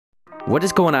What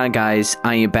is going on, guys?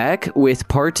 I am back with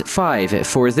part 5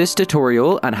 for this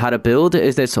tutorial on how to build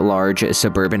this large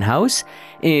suburban house.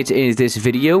 And in this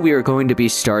video, we are going to be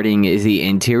starting the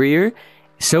interior.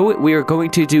 So we are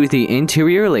going to do the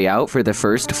interior layout for the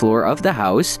first floor of the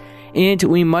house, and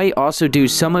we might also do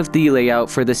some of the layout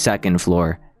for the second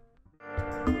floor.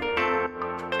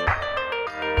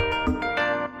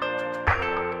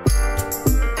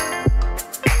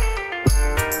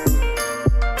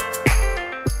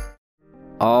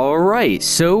 Alright,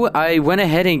 so I went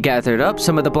ahead and gathered up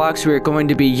some of the blocks we are going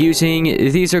to be using.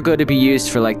 These are going to be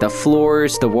used for like the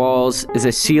floors, the walls,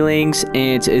 the ceilings,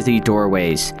 and the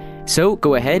doorways. So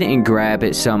go ahead and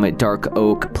grab some dark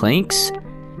oak planks,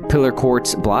 pillar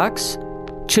quartz blocks,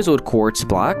 chiseled quartz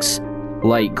blocks,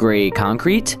 light gray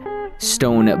concrete,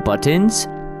 stone buttons,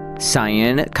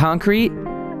 cyan concrete,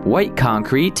 white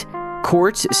concrete,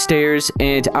 quartz stairs,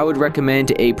 and I would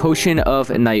recommend a potion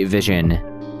of night vision.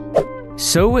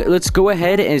 So let's go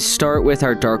ahead and start with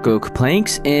our dark oak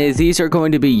planks, and these are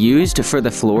going to be used for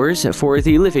the floors for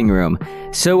the living room.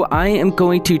 So I am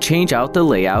going to change out the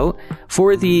layout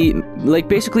for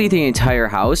basically the entire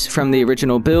house from the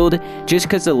original build, just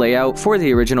because the layout for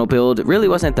the original build really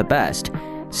wasn't the best.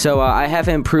 So I have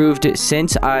improved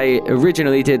since I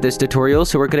originally did this tutorial,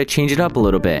 so we're going to change it up a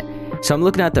little bit. So I'm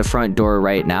looking at the front door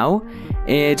right now,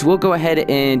 and we'll go ahead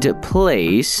and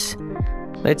place...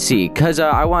 Let's see, because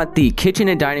I want the kitchen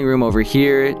and dining room over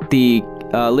here, the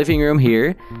living room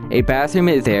here, a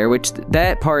bathroom there, which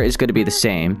that part is going to be the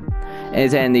same. And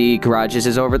then the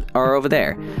garages are over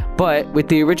there. But with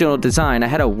the original design, I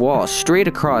had a wall straight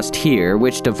across here,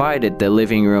 which divided the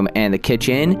living room and the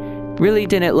kitchen. Really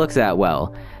didn't look that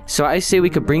well. So I say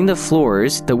we could bring the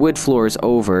floors, the wood floors,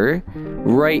 over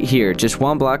right here, just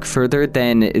one block further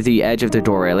than the edge of the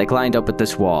doorway, like lined up with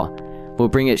this wall. We'll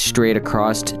bring it straight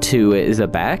across to the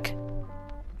back.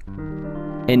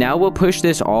 And now we'll push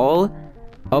this all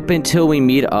up until we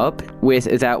meet up with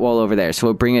that wall over there. So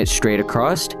we'll bring it straight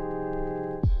across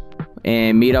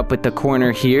and meet up with the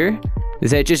corner here.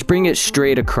 Then just bring it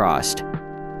straight across.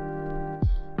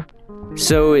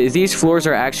 So these floors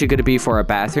are actually going to be for our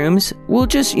bathrooms. We'll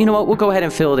just, you know what, we'll go ahead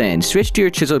and fill it in. Switch to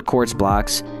your chiseled quartz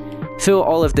blocks. Fill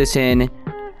all of this in.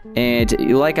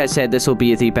 And like I said, this will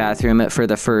be the bathroom for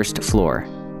the first floor.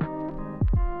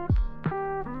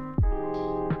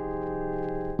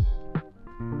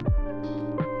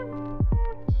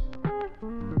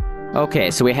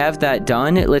 Okay, so we have that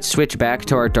done. Let's switch back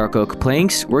to our dark oak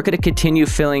planks. We're going to continue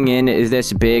filling in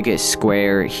this big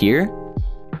square here.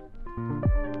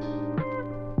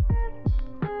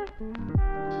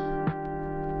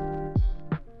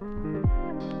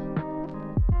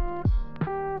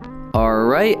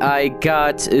 Alright, I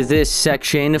got this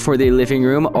section for the living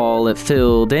room all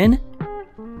filled in.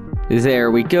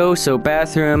 There we go, so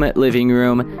bathroom, living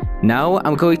room. Now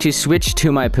I'm going to switch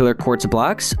to my pillar quartz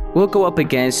blocks. We'll go up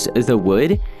against the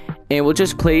wood, and we'll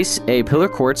just place a pillar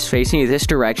quartz facing this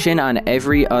direction on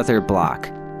every other block.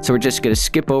 So we're just going to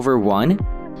skip over one.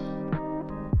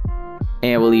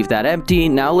 And we'll leave that empty.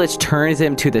 Now let's turn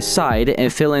them to the side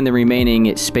and fill in the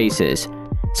remaining spaces.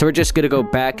 So we're just going to go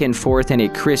back and forth in a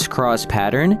crisscross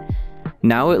pattern.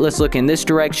 Now let's look in this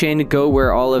direction, go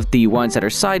where all of the ones that are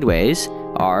sideways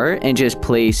are, and just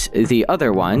place the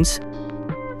other ones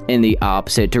in the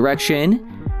opposite direction.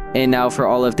 And now for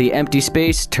all of the empty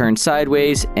space, turn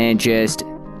sideways and just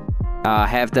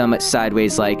have them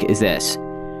sideways like this.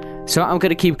 So I'm going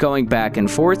to keep going back and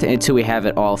forth until we have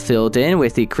it all filled in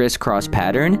with the crisscross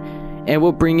pattern. And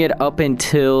we'll bring it up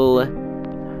until...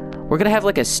 we're going to have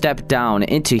like a step down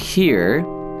into here.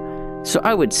 So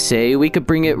I would say we could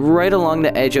bring it right along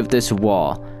the edge of this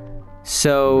wall.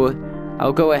 So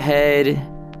I'll go ahead.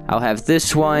 I'll have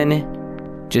this one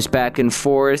just back and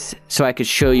forth so I could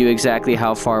show you exactly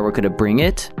how far we're going to bring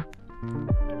it.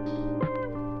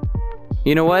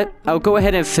 You know what? I'll go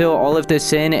ahead and fill all of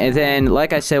this in, and then,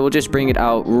 like I said, we'll just bring it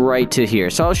out right to here.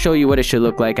 So I'll show you what it should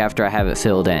look like after I have it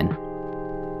filled in.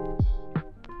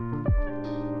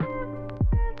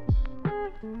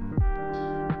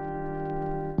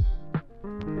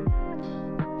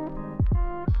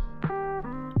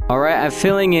 Alright, I'm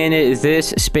filling in this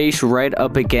space right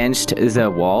up against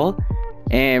the wall.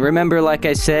 And remember, like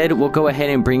I said, we'll go ahead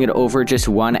and bring it over just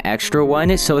one extra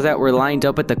one so that we're lined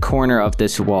up at the corner of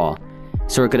this wall.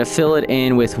 So we're going to fill it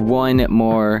in with one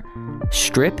more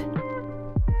strip.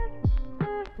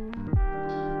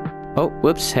 Oh,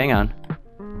 whoops, hang on.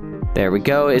 There we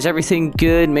go. Is everything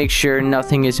good? Make sure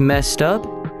nothing is messed up.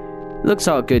 Looks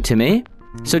all good to me.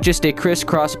 So just a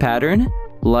crisscross pattern.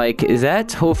 Like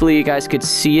that. Hopefully you guys could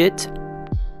see it.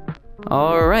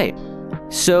 Alright.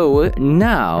 So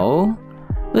now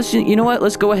You know what?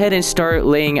 Let's go ahead and start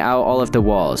laying out all of the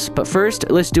walls. But first,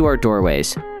 let's do our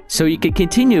doorways. So you can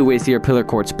continue with your pillar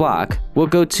quartz block. We'll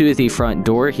go to the front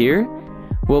door here.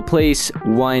 We'll place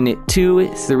 1,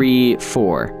 2, 3,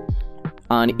 4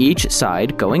 on each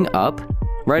side going up,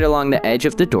 right along the edge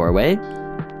of the doorway.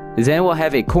 Then we'll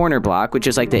have a corner block, which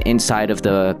is like the inside of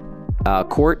the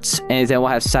quartz, and then we'll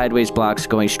have sideways blocks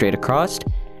going straight across.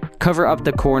 Cover up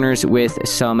the corners with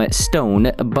some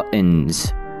stone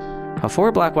buttons. A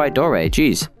 4-block wide doorway,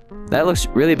 jeez. That looks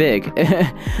really big.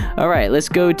 Alright, let's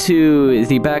go to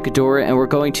the back door, and we're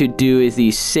going to do the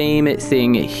same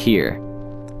thing here.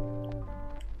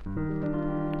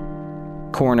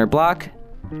 Corner block,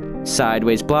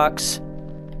 sideways blocks,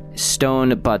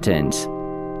 stone buttons.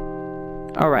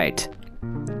 Alright.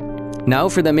 Now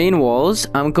for the main walls,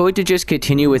 I'm going to just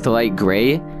continue with light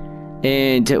gray,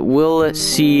 and we'll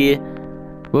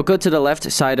go to the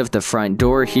left side of the front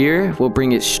door here. We'll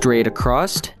bring it straight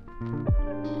across.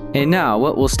 And now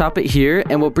we'll stop it here,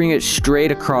 and we'll bring it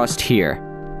straight across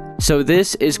here. So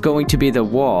this is going to be the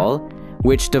wall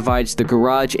which divides the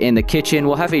garage and the kitchen.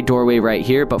 We'll have a doorway right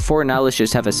here, but for now let's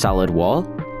just have a solid wall.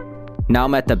 Now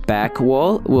I'm at the back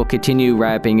wall. We'll continue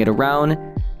wrapping it around,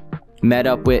 met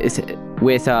up with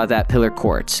that pillar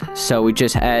quartz. So we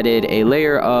just added a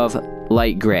layer of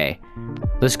light gray.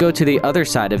 Let's go to the other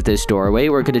side of this doorway.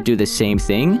 We're going to do the same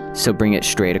thing. So bring it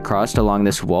straight across along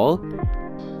this wall.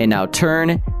 And now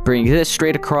turn, bring this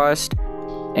straight across.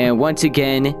 And once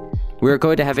again, we're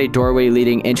going to have a doorway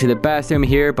leading into the bathroom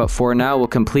here. But for now, we'll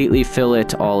completely fill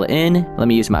it all in. Let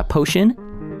me use my potion.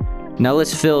 Now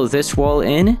let's fill this wall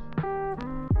in.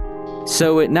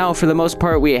 So now, for the most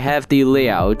part, we have the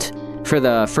layout for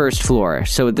the first floor.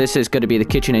 So this is going to be the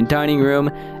kitchen and dining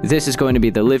room. This is going to be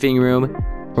the living room.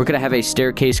 We're going to have a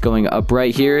staircase going up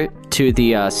right here to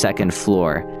the second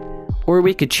floor. Or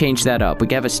we could change that up. We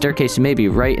could have a staircase maybe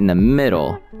right in the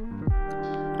middle.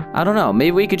 I don't know.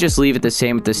 Maybe we could just leave it the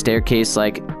same with the staircase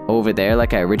like over there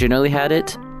like I originally had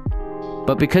it.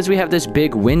 But because we have this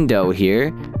big window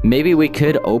here, maybe we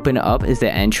could open up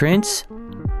the entrance.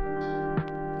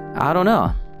 I don't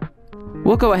know.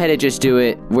 We'll go ahead and just do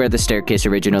it where the staircase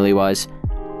originally was.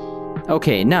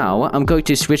 Okay, now I'm going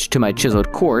to switch to my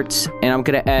chiseled quartz, and I'm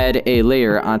going to add a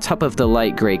layer on top of the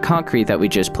light gray concrete that we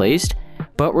just placed.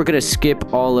 But we're going to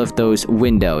skip all of those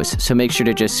windows. So make sure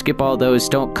to just skip all those.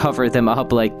 Don't cover them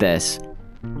up like this.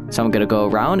 So I'm going to go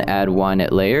around, add one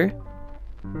layer.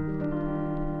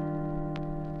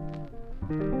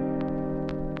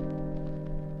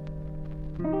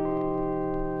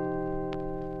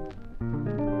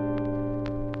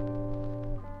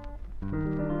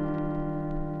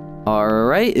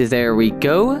 Alright, there we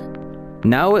go.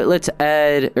 Now let's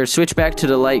add or switch back to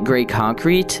the light gray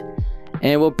concrete.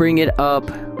 And we'll bring it up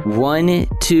 1,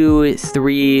 2,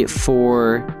 3,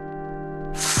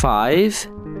 4, 5,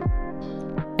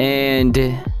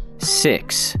 and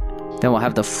 6. Then we'll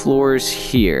have the floors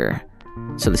here.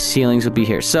 So the ceilings will be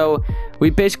here. So we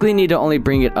basically need to only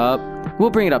bring it up. We'll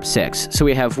bring it up 6. So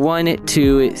we have 1,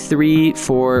 2, 3,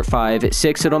 4, 5,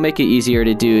 6. It'll make it easier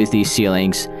to do these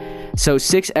ceilings. So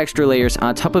 6 extra layers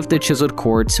on top of the chiseled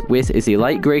quartz with the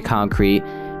light gray concrete.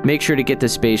 Make sure to get the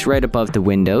space right above the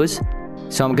windows.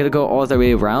 So I'm going to go all the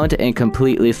way around and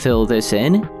completely fill this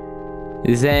in.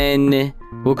 Then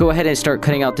we'll go ahead and start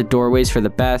cutting out the doorways for the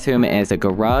bathroom and the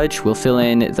garage. We'll fill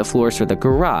in the floors for the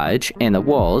garage and the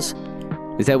walls.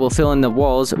 Then we'll fill in the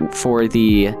walls for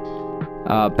the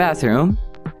bathroom.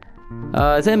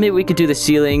 Then maybe we could do the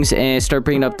ceilings and start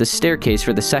bringing up the staircase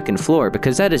for the second floor,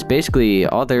 because that is basically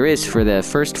all there is for the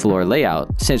first floor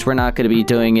layout. Since we're not going to be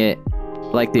doing it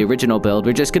like the original build,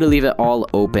 we're just going to leave it all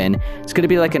open. It's going to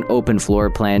be like an open floor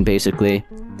plan, basically.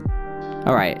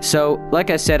 Alright, so like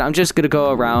I said, I'm just going to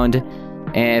go around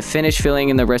and finish filling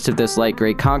in the rest of this light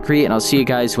gray concrete, and I'll see you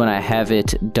guys when I have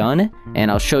it done,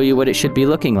 and I'll show you what it should be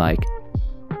looking like.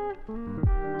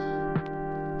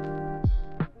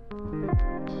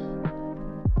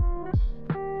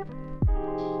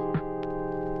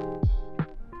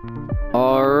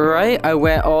 Alright, I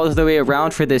went all the way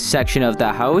around for this section of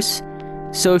the house.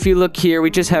 So if you look here, we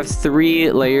just have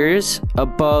 3 layers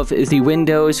above the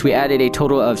windows. We added a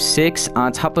total of 6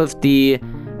 on top of the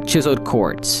chiseled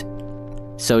quartz.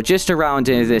 So just around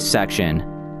in this section.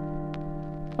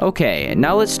 Okay,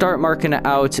 now let's start marking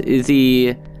out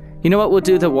the... You know what, we'll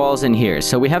do the walls in here.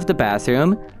 So we have the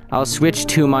bathroom. I'll switch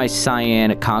to my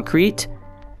cyan concrete.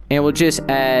 And we'll just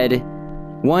add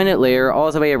 1 layer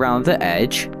all the way around the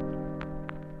edge.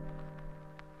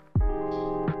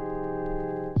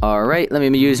 Alright, let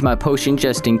me use my potion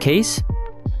just in case.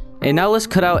 And now let's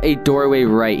cut out a doorway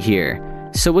right here.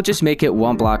 So we'll just make it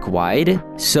 1 block wide.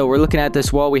 So we're looking at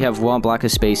this wall. We have 1 block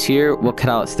of space here. We'll cut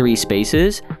out 3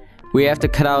 spaces. We have to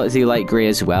cut out the light gray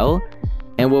as well.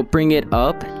 And we'll bring it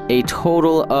up a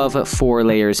total of 4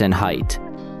 layers in height.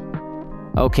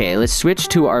 Okay, let's switch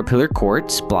to our pillar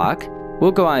quartz block.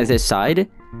 We'll go on this side.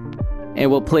 And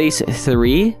we'll place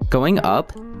 3 going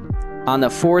up. On the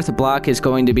 4th block is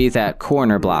going to be that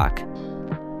corner block.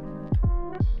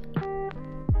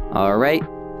 Alright,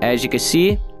 as you can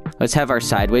see, let's have our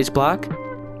sideways block.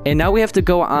 And now we have to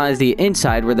go on the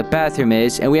inside where the bathroom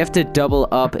is, and we have to double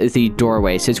up the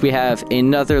doorway since we have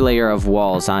another layer of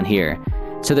walls on here.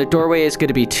 So the doorway is going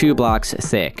to be 2 blocks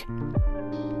thick.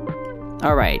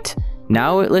 Alright,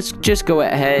 now let's just go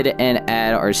ahead and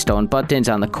add our stone buttons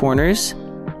on the corners.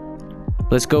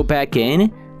 Let's go back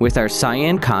in with our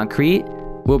cyan concrete.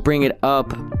 We'll bring it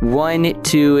up 1,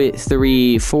 2,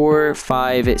 3, 4,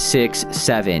 5, 6,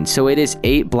 7. So it is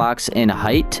 8 blocks in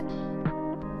height.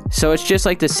 So it's just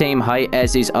like the same height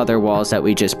as these other walls that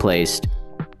we just placed.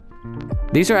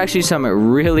 These are actually some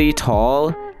really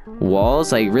tall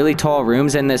walls, like really tall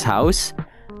rooms in this house.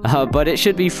 But it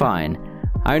should be fine.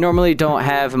 I normally don't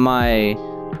have my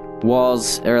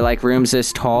walls or like rooms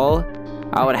this tall.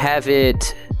 I would have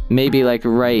it maybe like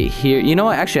right here. You know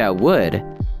what? Actually, I would.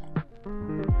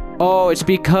 Oh, it's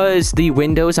because the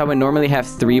windows, I would normally have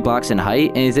 3 blocks in height,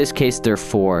 and in this case, they're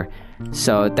 4.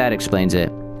 So that explains it.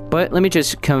 But let me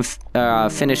just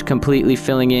finish completely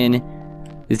filling in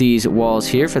these walls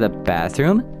here for the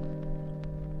bathroom.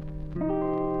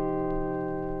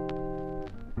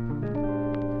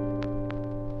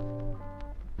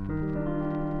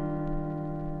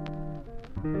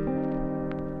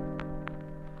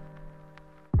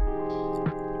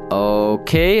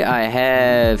 Okay, I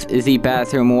have the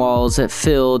bathroom walls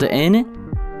filled in.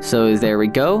 So there we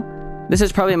go. This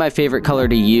is probably my favorite color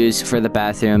to use for the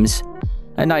bathrooms.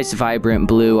 A nice vibrant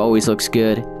blue always looks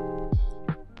good.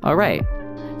 Alright.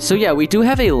 So yeah, we do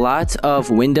have a lot of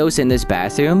windows in this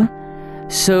bathroom.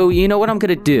 So you know what I'm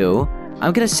going to do?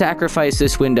 I'm going to sacrifice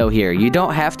this window here. You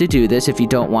don't have to do this if you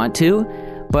don't want to.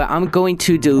 But I'm going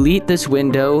to delete this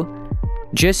window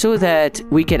just so that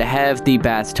we could have the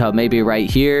bathtub maybe right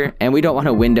here, and we don't want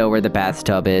a window where the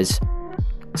bathtub is.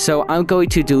 So I'm going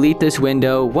to delete this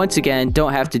window. Once again,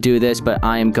 don't have to do this, but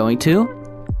I am going to.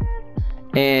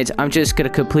 And I'm just going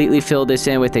to completely fill this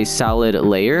in with a solid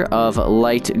layer of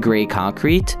light gray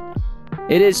concrete.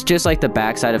 It is just like the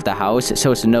backside of the house,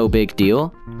 so it's no big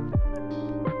deal.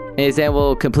 And then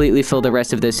we'll completely fill the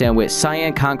rest of this in with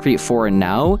cyan concrete for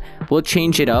now. We'll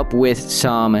change it up with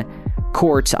some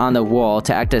quartz on the wall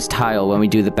to act as tile when we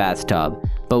do the bathtub,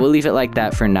 but we'll leave it like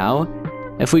that for now.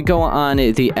 If we go on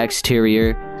the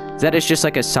exterior, that is just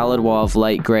like a solid wall of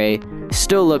light gray.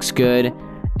 Still looks good.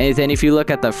 And then if you look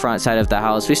at the front side of the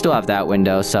house, we still have that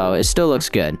window, so it still looks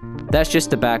good. That's just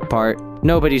the back part.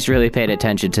 Nobody's really paid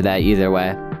attention to that either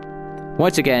way.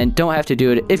 Once again, don't have to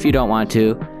do it if you don't want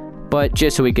to, but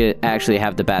just so we could actually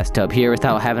have the bathtub here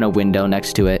without having a window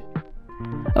next to it.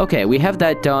 Okay, we have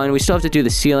that done. We still have to do the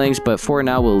ceilings, but for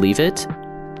now we'll leave it.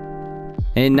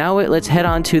 And now let's head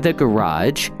on to the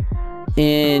garage.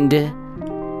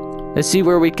 And let's see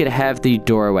where we could have the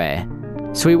doorway.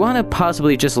 So we want to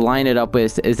possibly just line it up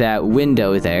with that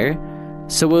window there.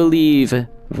 So we'll leave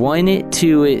 1,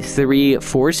 2, 3,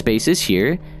 4 spaces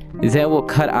here. Then we'll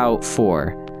cut out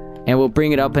 4. And we'll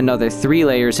bring it up another 3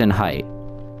 layers in height.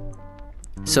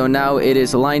 So now it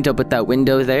is lined up with that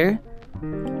window there.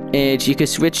 And you can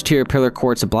switch to your pillar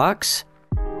quartz blocks.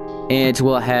 And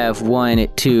we'll have 1,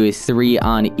 2, 3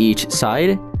 on each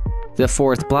side. The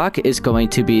 4th block is going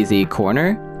to be the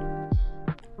corner.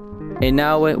 And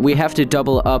now we have to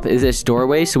double up this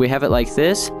doorway, so we have it like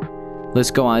this.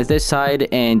 Let's go on this side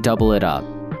and double it up.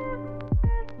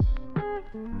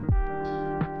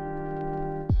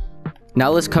 Now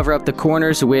let's cover up the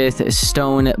corners with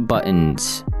stone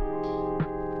buttons.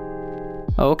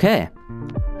 Okay.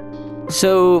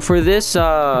 So for this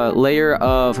layer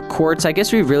of quartz, I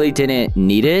guess we really didn't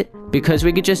need it because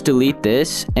we could just delete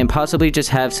this and possibly just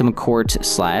have some quartz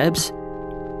slabs.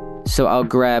 So I'll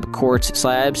grab quartz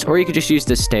slabs, or you could just use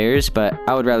the stairs, but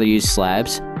I would rather use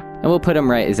slabs. And we'll put them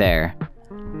right there.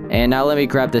 And now let me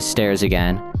grab the stairs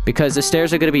again, because the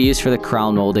stairs are going to be used for the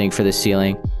crown molding for the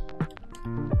ceiling.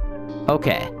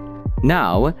 Okay.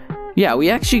 Now, yeah,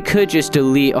 we actually could just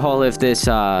delete all of this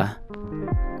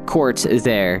quartz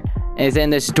there. And then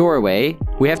this doorway,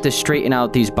 we have to straighten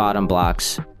out these bottom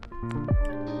blocks.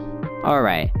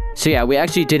 Alright, so yeah, we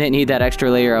actually didn't need that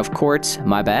extra layer of quartz,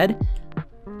 my bad.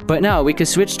 But now we can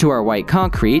switch to our white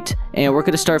concrete, and we're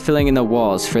going to start filling in the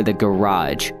walls for the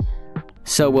garage.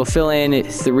 So we'll fill in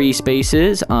 3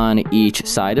 spaces on each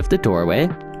side of the doorway.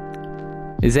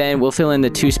 Then we'll fill in the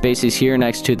 2 spaces here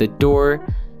next to the door,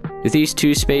 these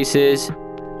 2 spaces,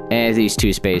 and these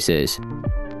 2 spaces.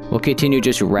 We'll continue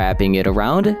just wrapping it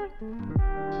around.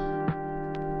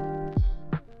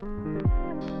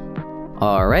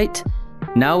 Alright,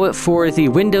 now for the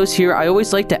windows here, I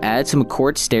always like to add some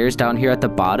quartz stairs down here at the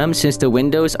bottom since the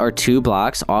windows are 2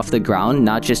 blocks off the ground,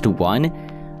 not just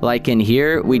 1. Like in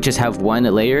here, we just have 1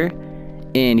 layer.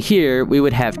 In here, we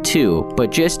would have 2,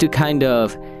 but just to kind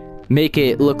of make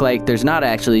it look like there's not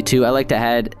actually 2, I like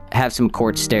to have some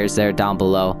quartz stairs there down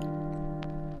below.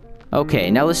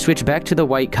 Okay, now let's switch back to the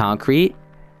white concrete.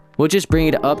 We'll just bring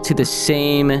it up to the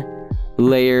same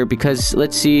layer because,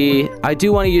 let's see, I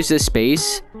do want to use this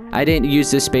space. I didn't use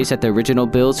this space at the original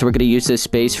build, so we're going to use this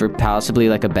space for possibly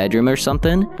like a bedroom or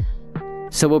something.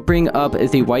 So we'll bring up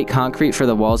the white concrete for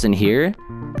the walls in here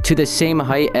to the same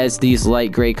height as these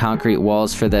light gray concrete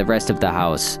walls for the rest of the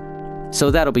house.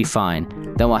 So that'll be fine.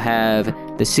 Then we'll have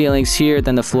the ceilings here,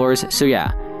 then the floors. So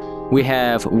yeah, we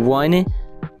have 1,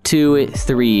 2,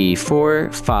 3,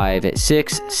 4, 5,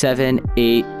 6, 7,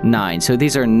 8, 9. So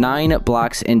these are 9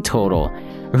 blocks in total.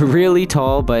 Really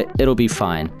tall, but it'll be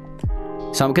fine.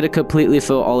 So I'm going to completely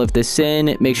fill all of this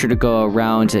in. Make sure to go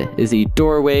around the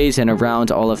doorways and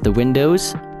around all of the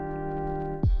windows.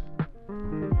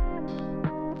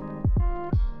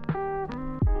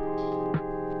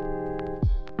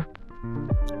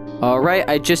 Alright,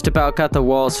 I just about got the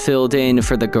walls filled in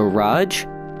for the garage.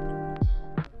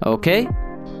 Okay.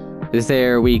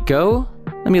 There we go.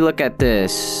 Let me look at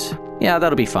this. Yeah,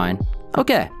 that'll be fine.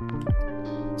 Okay.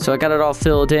 So I got it all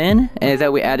filled in, and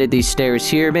then we added these stairs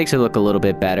here. Makes it look a little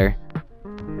bit better.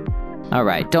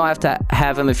 Alright, don't have to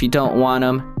have them if you don't want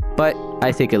them, but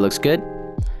I think it looks good.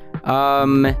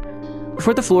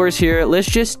 For the floors here, let's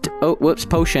just... Oh, whoops,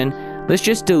 potion. Let's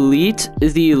just delete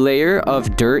the layer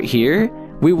of dirt here.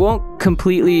 We won't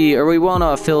completely, or we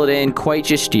won't fill it in quite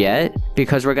just yet,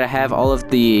 because we're going to have all of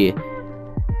the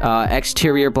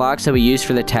exterior blocks that we use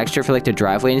for the texture for like the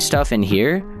driveway and stuff in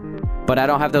here. But I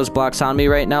don't have those blocks on me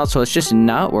right now, so let's just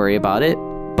not worry about it.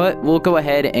 But we'll go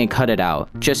ahead and cut it out,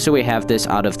 just so we have this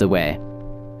out of the way.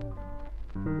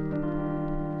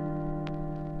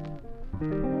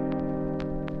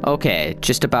 Okay,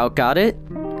 just about got it.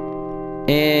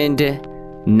 And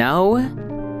now...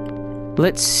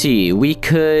 let's see, we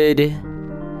could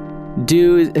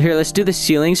do... Here, let's do the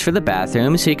ceilings for the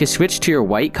bathroom. So you can switch to your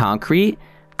white concrete,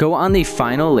 go on the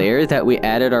final layer that we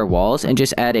added our walls, and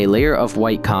just add a layer of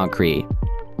white concrete.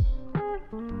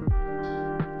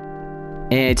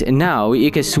 And now you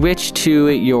can switch to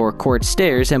your quartz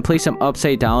stairs and place them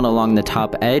upside down along the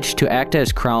top edge to act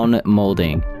as crown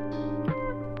molding.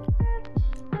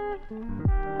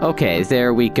 Okay,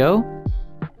 there we go.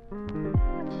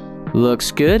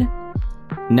 Looks good.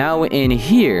 Now in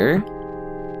here,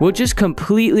 we'll just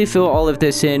completely fill all of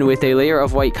this in with a layer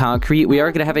of white concrete. We are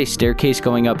going to have a staircase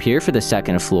going up here for the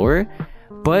second floor,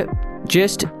 but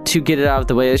just to get it out of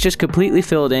the way, it's just completely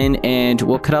filled in, and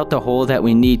we'll cut out the hole that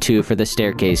we need to for the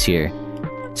staircase here.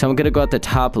 So I'm going to go at the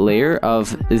top layer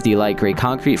of the light gray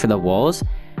concrete for the walls.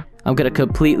 I'm going to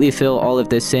completely fill all of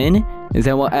this in, and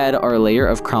then we'll add our layer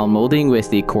of crown molding with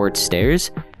the quartz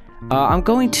stairs. I'm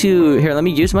going to... Here, let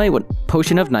me use my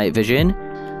potion of night vision.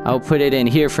 I'll put it in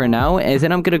here for now, and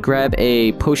then I'm going to grab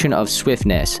a potion of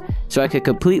swiftness, so I could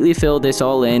completely fill this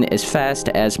all in as fast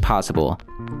as possible.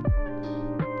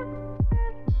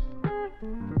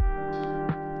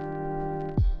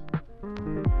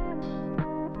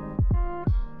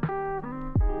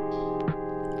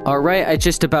 Alright, I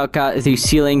just about got the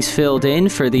ceilings filled in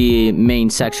for the main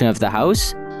section of the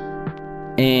house.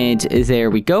 And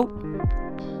there we go.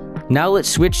 Now let's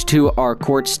switch to our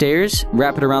quartz stairs,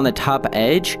 wrap it around the top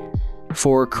edge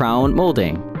for crown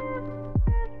molding.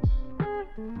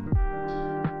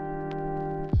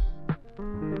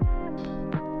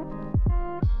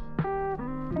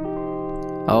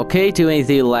 Okay, doing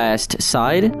the last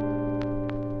side.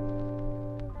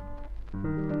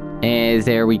 And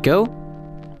there we go.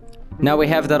 Now we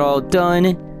have that all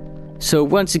done. So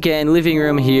once again, living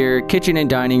room here, kitchen and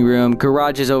dining room,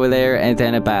 garage is over there, and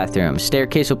then a bathroom.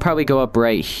 Staircase will probably go up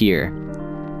right here.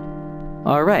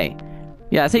 Alright.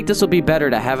 Yeah, I think this will be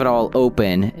better to have it all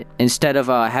open instead of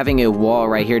having a wall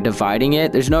right here dividing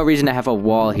it. There's no reason to have a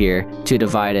wall here to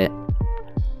divide it.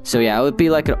 So yeah, it would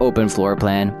be like an open floor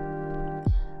plan.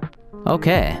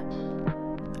 Okay.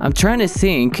 I'm trying to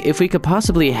think if we could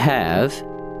possibly have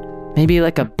maybe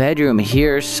like a bedroom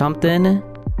here or something.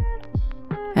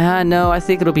 No, I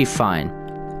think it'll be fine.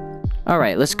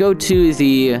 Alright, let's go to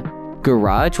the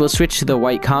garage, we'll switch to the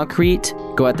white concrete,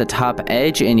 go at the top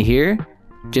edge in here.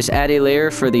 Just add a layer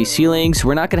for the ceilings.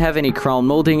 We're not going to have any crown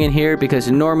molding in here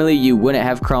because normally you wouldn't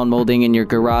have crown molding in your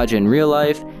garage in real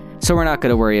life, so we're not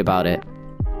going to worry about it.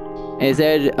 And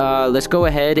then let's go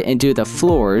ahead and do the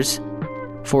floors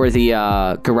for the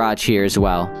garage here as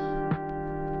well.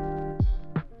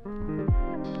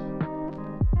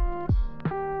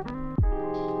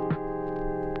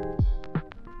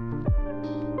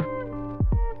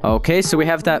 Okay, so we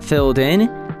have that filled in,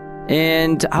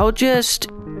 and I'll just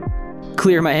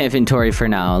clear my inventory for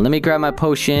now. Let me grab my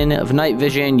potion of night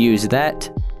vision, use that.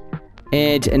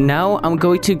 And now I'm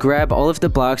going to grab all of the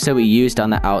blocks that we used on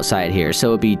the outside here. So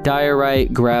it'll be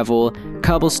diorite, gravel,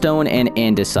 cobblestone, and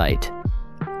andesite.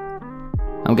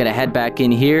 I'm going to head back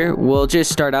in here. We'll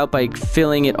just start out by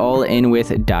filling it all in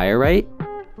with diorite.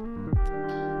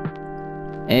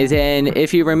 And then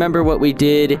if you remember what we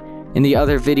did in the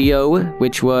other video,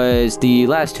 which was the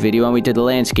last video when we did the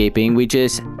landscaping, we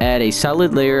just add a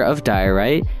solid layer of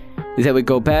diorite. Then we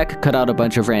go back, cut out a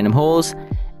bunch of random holes,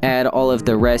 add all of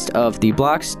the rest of the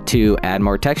blocks to add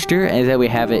more texture, and then we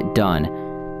have it done.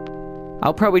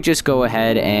 I'll probably just go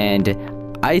ahead and...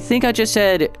 I think I just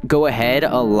said go ahead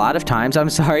a lot of times. I'm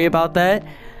sorry about that.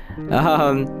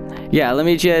 Yeah, let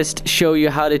me just show you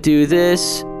how to do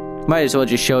this. Might as well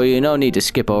just show you, no need to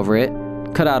skip over it.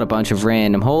 Cut out a bunch of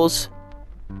random holes.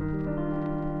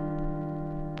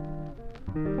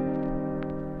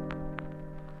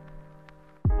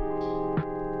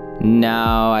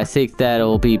 Now, I think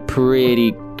that'll be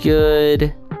pretty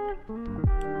good.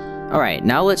 Alright,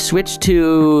 now let's switch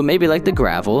to maybe like the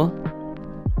gravel.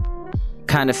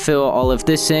 Kind of fill all of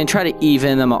this in, try to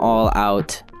even them all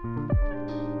out.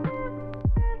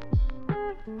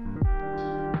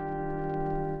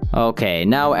 Okay,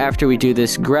 now after we do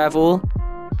this gravel,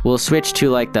 we'll switch to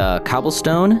like the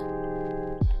cobblestone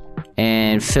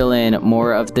and fill in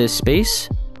more of this space.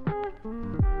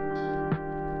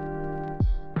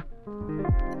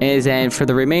 And then for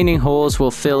the remaining holes, we'll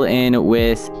fill in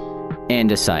with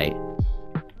andesite.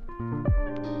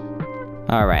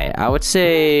 Alright, I would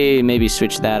say maybe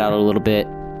switch that out a little bit.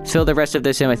 Fill the rest of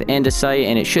this in with andesite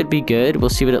and it should be good. We'll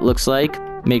see what it looks like.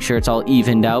 Make sure it's all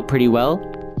evened out pretty well.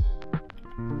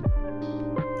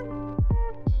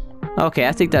 Okay,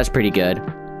 I think that's pretty good.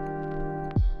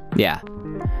 Yeah.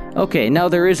 Okay, now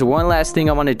there is one last thing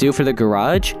I want to do for the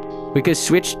garage. We could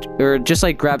switch, or just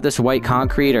like grab this white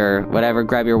concrete or whatever,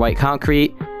 grab your white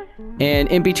concrete. And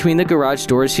in between the garage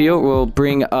doors here, we'll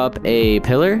bring up a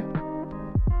pillar.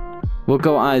 We'll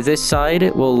go on this side,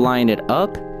 we'll line it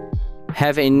up.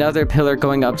 Have another pillar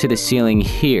going up to the ceiling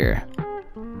here.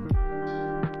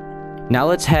 Now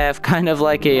let's have kind of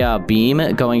like a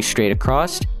beam going straight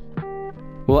across.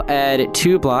 We'll add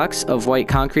 2 blocks of white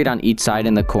concrete on each side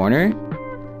in the corner.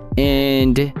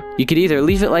 And you could either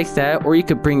leave it like that, or you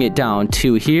could bring it down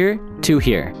to here, to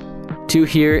here, to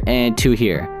here, and to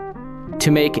here.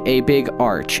 To make a big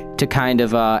arch to kind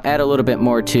of add a little bit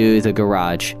more to the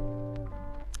garage.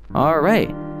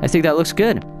 Alright, I think that looks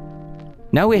good.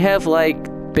 Now we have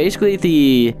like basically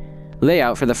the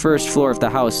layout for the first floor of the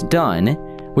house done.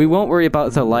 We won't worry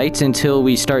about the lights until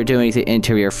we start doing the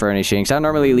interior furnishings. I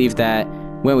normally leave that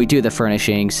when we do the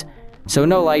furnishings. So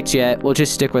no lights yet, we'll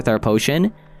just stick with our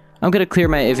potion. I'm going to clear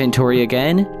my inventory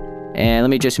again. And let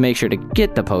me just make sure to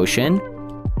get the potion.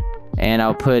 And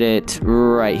I'll put it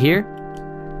right here.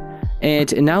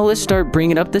 And now let's start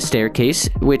bringing up the staircase,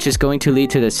 which is going to lead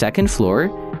to the second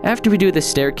floor. After we do the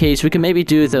staircase, we can maybe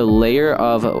do the layer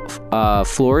of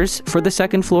floors for the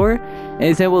second floor,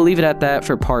 and then we'll leave it at that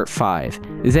for part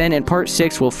 5. Then in part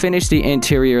 6, we'll finish the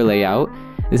interior layout.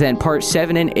 Then part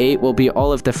 7 and 8 will be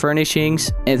all of the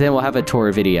furnishings, and then we'll have a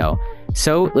tour video.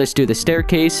 So let's do the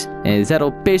staircase, and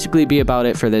that'll basically be about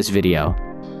it for this video.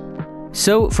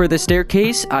 So for the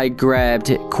staircase, I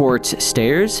grabbed quartz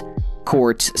stairs,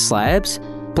 quartz slabs,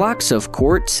 blocks of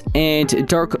quartz, and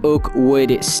dark oak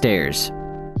wood stairs.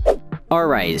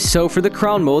 Alright, so for the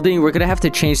crown molding, we're going to have to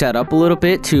change that up a little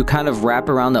bit to kind of wrap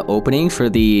around the opening for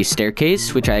the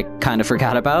staircase, which I kind of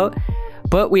forgot about.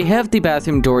 But we have the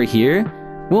bathroom door here.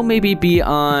 We'll maybe be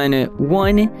on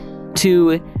 1,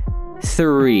 2,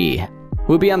 3.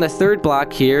 We'll be on the 3rd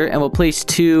block here, and we'll place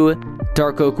 2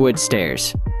 dark oak wood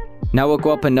stairs. Now we'll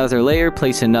go up another layer,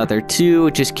 place another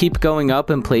 2, just keep going up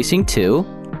and placing 2.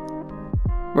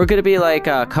 We're going to be like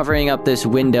covering up this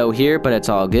window here, but it's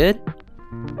all good.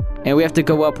 And we have to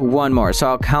go up 1 more, so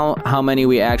I'll count how many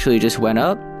we actually just went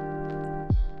up.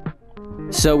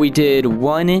 So we did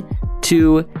 1,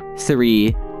 2,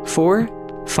 3,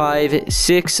 4, 5,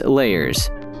 6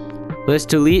 layers. Let's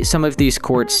delete some of these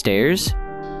quartz stairs.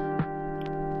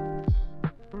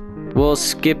 we'll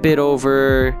skip it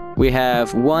over. We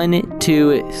have 1,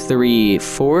 2, 3,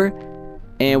 4.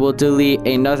 And we'll delete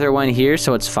another one here,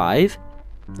 so it's 5.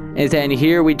 And then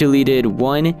here we deleted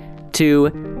 1,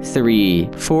 2, 3,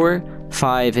 4,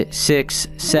 5, 6,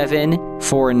 7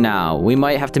 for now. We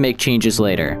might have to make changes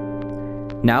later.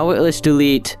 Now let's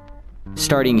delete,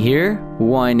 starting here,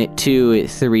 1, 2,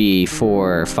 3,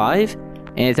 4, 5.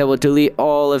 And then we'll delete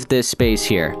all of this space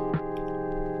here.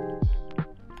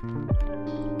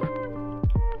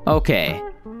 Okay.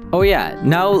 Oh yeah,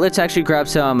 now let's actually grab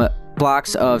some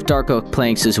blocks of dark oak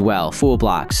planks as well, full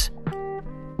blocks.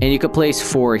 And you could place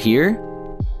 4 here.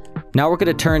 Now we're going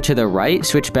to turn to the right,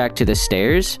 switch back to the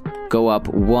stairs, go up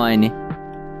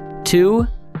 1, 2,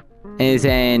 and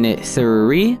then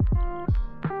 3.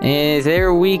 And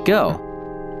there we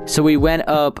go. So we went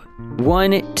up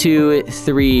 1, 2,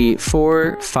 3,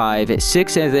 4, 5,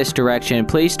 6 in this direction,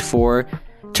 placed 4,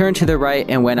 turned to the right,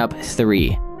 and went up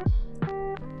 3.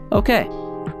 Okay.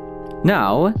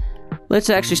 Now, let's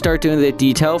actually start doing the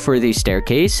detail for the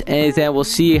staircase, and then we'll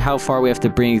see how far we have to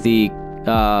bring the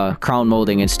crown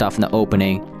molding and stuff in the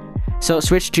opening. So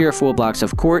switch to your full blocks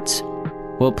of quartz.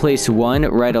 We'll place 1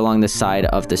 right along the side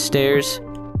of the stairs,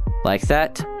 like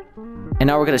that. And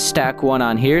now we're going to stack 1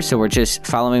 on here, so we're just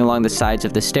following along the sides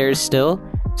of the stairs still.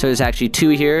 So there's actually 2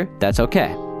 here. That's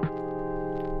okay.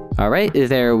 Alright,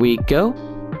 there we go.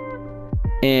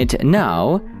 And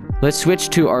now, let's switch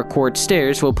to our quartz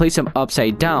stairs. We'll place them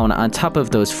upside down on top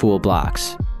of those full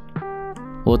blocks.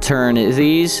 We'll turn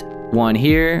these, 1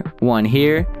 here, 1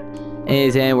 here.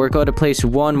 And then we're going to place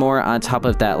 1 more on top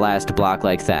of that last block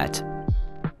like that.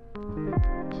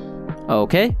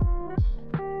 Okay.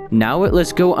 Now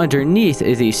let's go underneath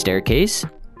the staircase.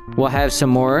 We'll have some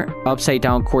more upside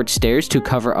down quartz stairs to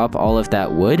cover up all of that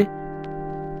wood.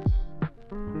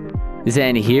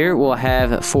 Then here we'll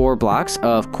have 4 blocks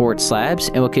of quartz slabs,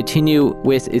 and we'll continue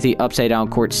with the upside down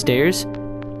quartz stairs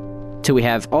till we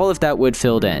have all of that wood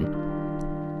filled in.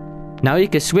 Now you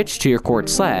can switch to your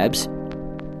quartz slabs,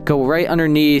 go right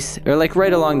underneath, or like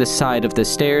right along the side of the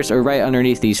stairs, or right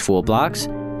underneath these full blocks.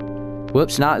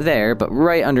 Whoops, not there, but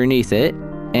right underneath it.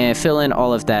 And fill in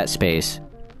all of that space.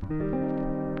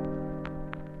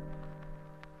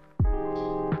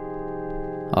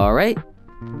 Alright,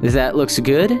 that looks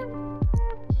good.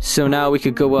 So now we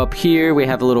could go up here, we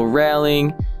have a little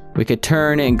railing, we could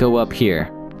turn and go up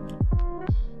here.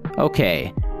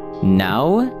 Okay,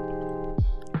 now,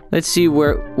 let's see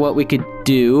what we could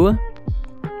do.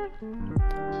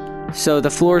 So the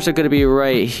floors are going to be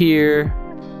right here.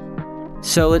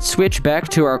 So let's switch back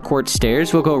to our quartz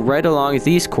stairs. We'll go right along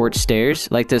these quartz stairs,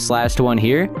 like this last one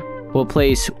here. We'll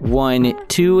place 1,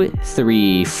 2,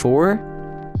 3,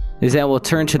 4. Then we'll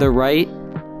turn to the right.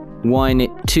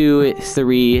 1, 2,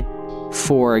 3,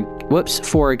 4. Whoops,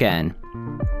 4 again.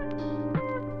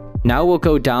 Now we'll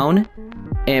go down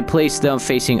and place them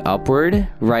facing upward,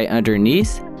 right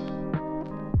underneath.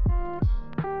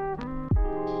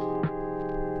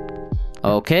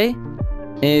 Okay.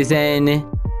 And then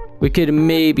we could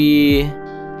maybe,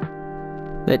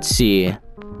 let's see.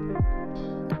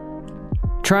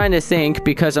 Trying to think,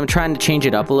 because I'm trying to change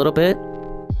it up a little bit.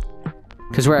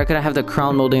 Because we're going to have the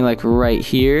crown molding like right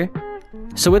here.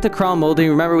 So with the crown molding,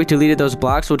 remember we deleted those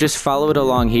blocks. We'll just follow it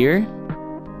along here.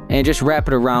 And just wrap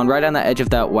it around right on the edge of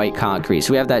that white concrete.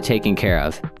 So we have that taken care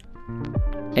of.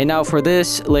 And now for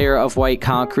this layer of white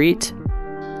concrete,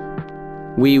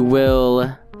 we will,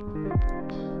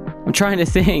 I'm trying to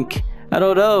think. I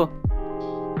don't know.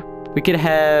 We could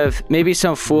have maybe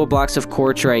some full blocks of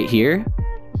quartz right here.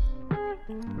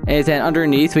 And then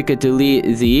underneath we could delete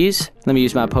these. Let me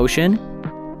use my potion.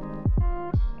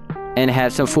 And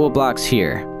have some full blocks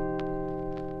here.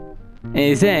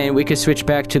 And then we could switch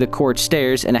back to the quartz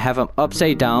stairs and have them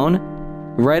upside down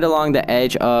right along the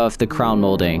edge of the crown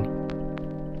molding.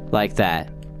 Like that.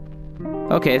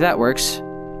 Okay, that works.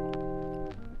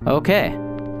 Okay.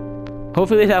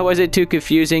 Hopefully that wasn't too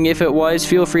confusing. If it was,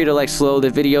 feel free to like slow the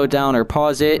video down or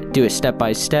pause it. Do it step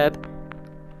by step.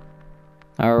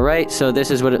 Alright, so this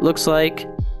is what it looks like.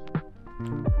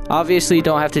 Obviously, you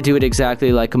don't have to do it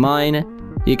exactly like mine.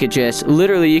 You could just,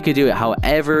 literally, you could do it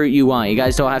however you want. You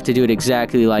guys don't have to do it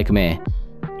exactly like me.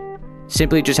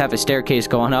 Simply just have a staircase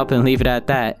going up and leave it at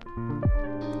that.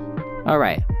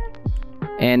 Alright.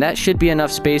 And that should be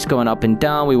enough space going up and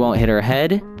down. We won't hit our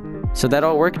head. So that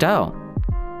all worked out.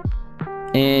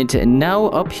 And now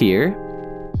up here,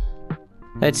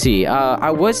 let's see, I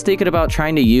was thinking about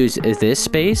trying to use this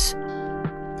space,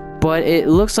 but it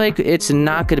looks like it's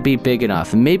not going to be big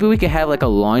enough. Maybe we could have like a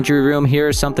laundry room here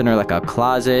or something, or like a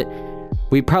closet.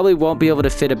 We probably won't be able to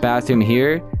fit a bathroom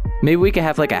here. Maybe we could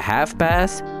have like a half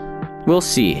bath. We'll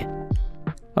see.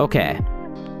 Okay.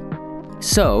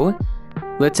 So,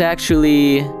 let's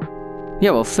actually...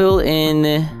 Yeah, we'll fill in...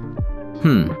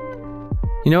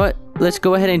 You know what? Let's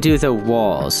go ahead and do the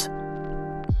walls.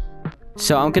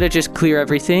 So I'm gonna just clear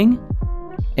everything.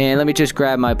 And let me just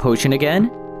grab my potion again.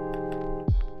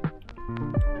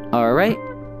 Alright.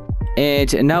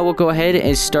 And now we'll go ahead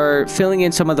and start filling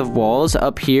in some of the walls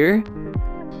up here.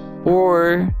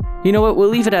 Or, you know what? We'll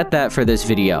leave it at that for this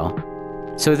video.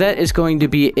 So that is going to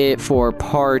be it for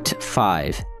part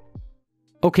 5.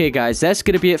 Okay guys, that's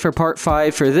going to be it for part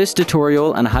 5 for this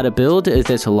tutorial on how to build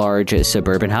this large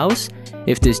suburban house.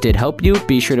 If this did help you,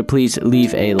 be sure to please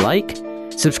leave a like,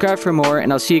 subscribe for more,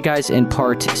 and I'll see you guys in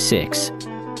part 6.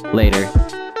 Later.